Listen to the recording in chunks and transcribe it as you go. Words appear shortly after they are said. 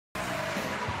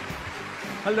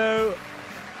Hello.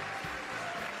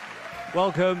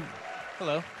 Welcome.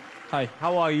 Hello. Hi.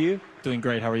 How are you? Doing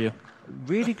great. How are you?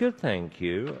 Really good, thank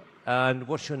you. And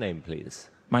what's your name,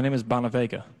 please? My name is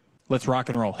Bonvega. Let's rock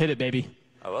and roll. Hit it, baby.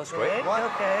 Oh, that's great. What?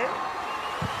 Okay.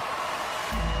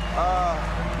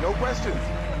 No questions.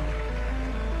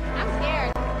 I'm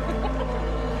scared.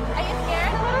 Are you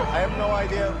scared? I have no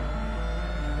idea.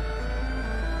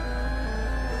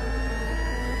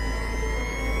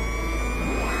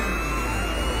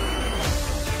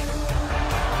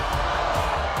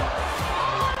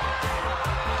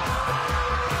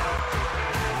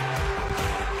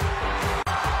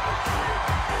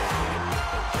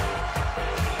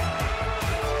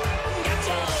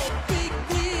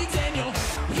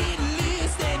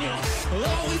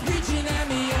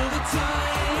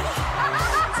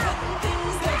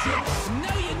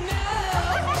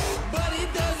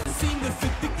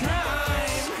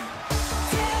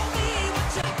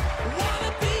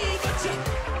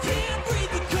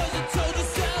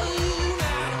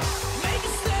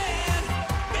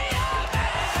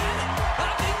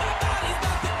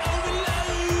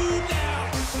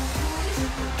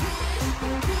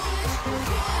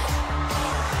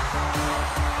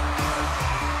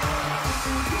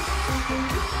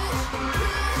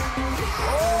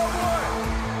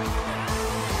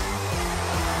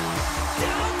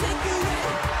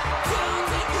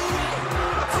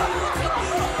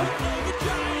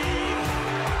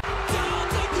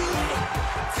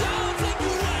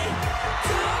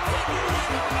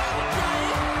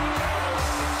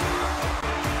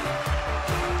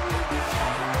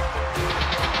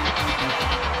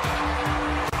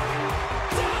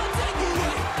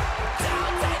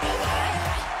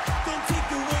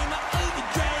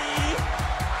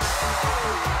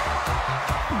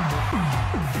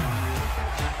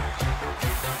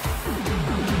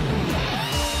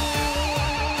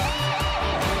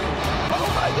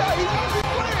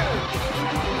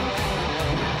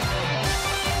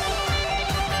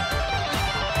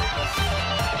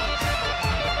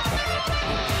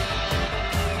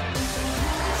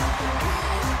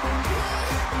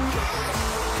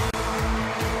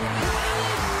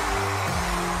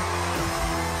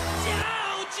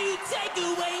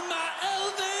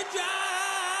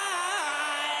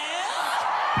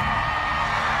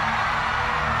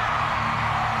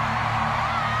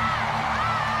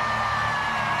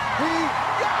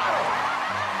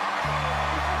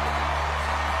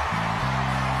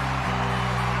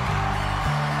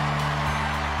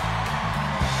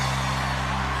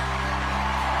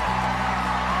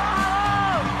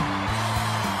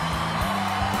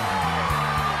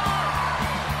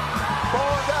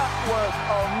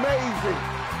 Amazing.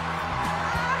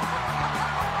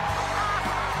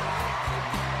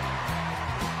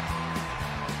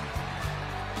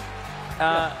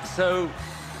 So,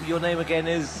 your name again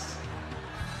is?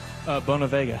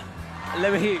 Bonvega.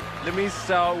 Let me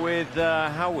start with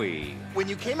Howie. When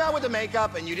you came out with the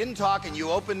makeup and you didn't talk and you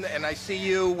opened and I see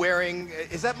you wearing,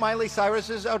 is that Miley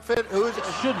Cyrus's outfit? Who is it?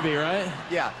 Should be, right?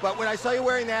 Yeah, but when I saw you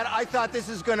wearing that, I thought this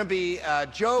is going to be a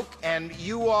joke, and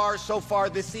you are, so far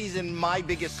this season, my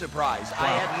biggest surprise. Wow. I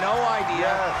had no idea.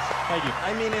 Yes. Thank you.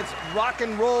 I mean, it's rock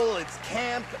and roll, it's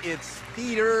camp, it's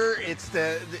theater, it's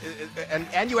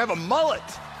and you have a mullet.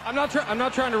 I'm not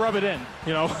trying to rub it in,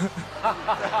 you know.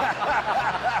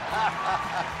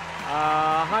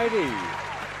 Heidi.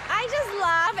 I just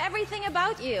love everything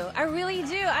about you. I really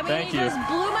do. I mean, Thank you you. just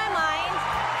blew my mind.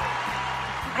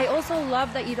 I also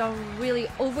love that you don't really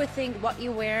overthink what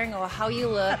you're wearing or how you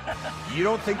look. You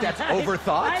don't think that's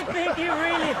overthought? I think you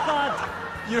really thought.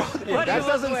 You don't, What that he was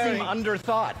doesn't wearing. seem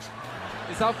underthought.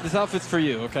 This outfit's for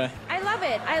you, okay? I love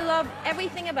it. I love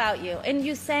everything about you. And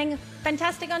you sang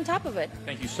fantastic on top of it.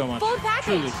 Thank you so much. Full package.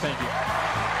 Truly, thank you.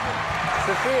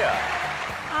 Sophia.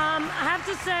 I have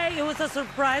to say it was a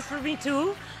surprise for me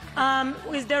too.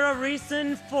 Is there a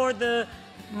reason for the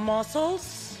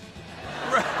muscles?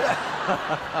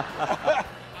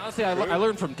 Honestly, I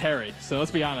learned from Terry, so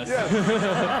let's be honest. Yes. Well, you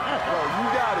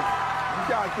got it. You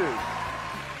got this.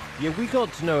 Yeah, we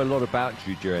got to know a lot about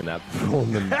you during that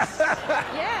performance.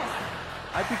 Yes.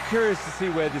 I'd be curious to see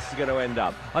where this is going to end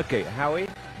up. Okay, Howie?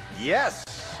 Yes.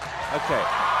 Okay,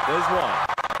 there's one.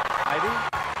 Heidi?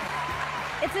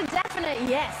 It's a definite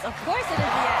yes. Of course it is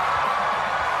a yes.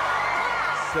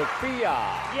 Sophia.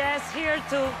 Yes, here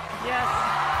too. Yes.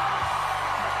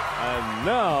 And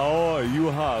now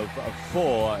you have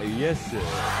 4 yeses.